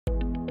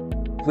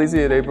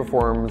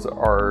Plesiadapiforms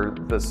are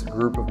this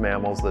group of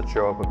mammals that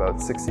show up about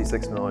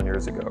 66 million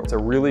years ago. It's a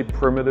really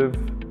primitive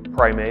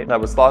primate that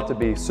was thought to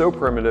be so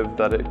primitive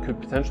that it could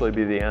potentially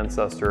be the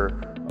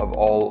ancestor of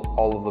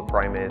all of the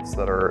primates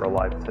that are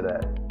alive today.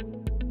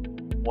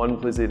 One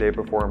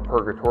Plesiadapiform,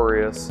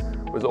 Purgatorius,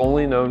 was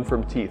only known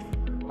from teeth.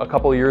 A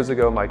couple years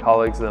ago, my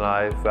colleagues and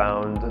I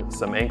found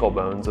some ankle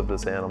bones of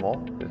this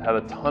animal. It had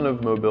a ton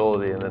of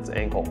mobility in its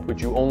ankle,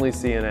 which you only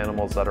see in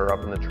animals that are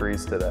up in the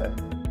trees today.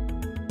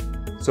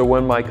 So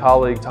when my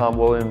colleague Tom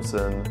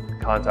Williamson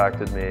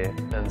contacted me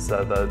and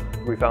said that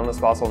we found this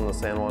fossil in the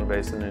San Juan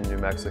Basin in New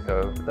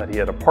Mexico, that he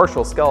had a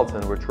partial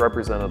skeleton which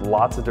represented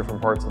lots of different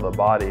parts of the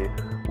body,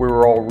 we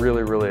were all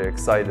really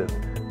excited,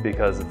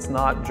 because it's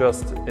not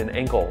just an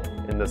ankle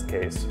in this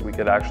case. We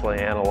could actually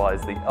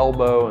analyze the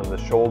elbow and the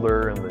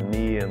shoulder and the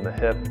knee and the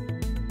hip.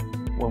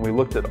 When we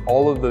looked at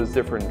all of those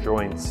different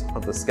joints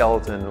of the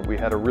skeleton, we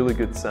had a really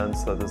good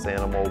sense that this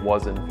animal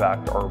was in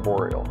fact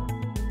arboreal.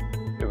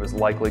 It was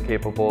likely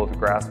capable of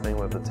grasping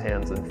with its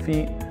hands and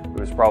feet. It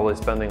was probably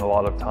spending a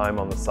lot of time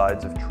on the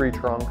sides of tree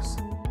trunks.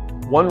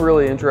 One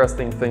really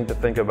interesting thing to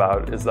think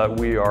about is that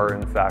we are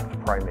in fact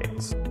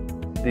primates.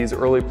 These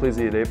early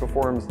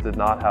Plesiadapiforms did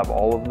not have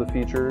all of the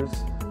features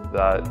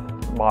that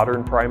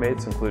modern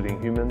primates,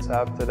 including humans,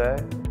 have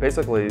today.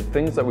 Basically,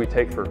 things that we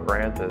take for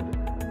granted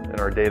in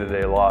our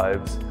day-to-day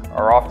lives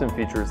are often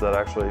features that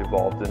actually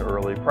evolved in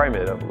early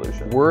primate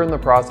evolution. We're in the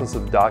process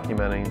of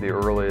documenting the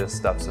earliest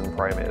steps in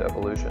primate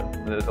evolution,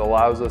 and it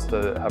allows us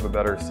to have a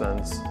better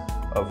sense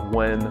of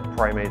when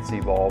primates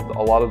evolved,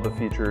 a lot of the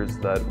features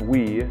that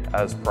we,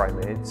 as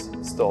primates,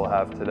 still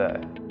have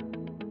today.